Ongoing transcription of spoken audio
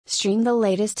Stream the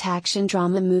latest action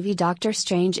drama movie Doctor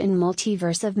Strange in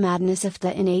Multiverse of Madness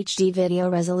Afdah in HD video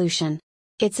resolution.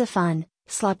 It's a fun,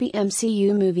 sloppy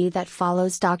MCU movie that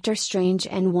follows Doctor Strange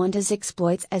and Wanda's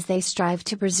exploits as they strive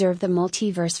to preserve the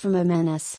multiverse from a menace.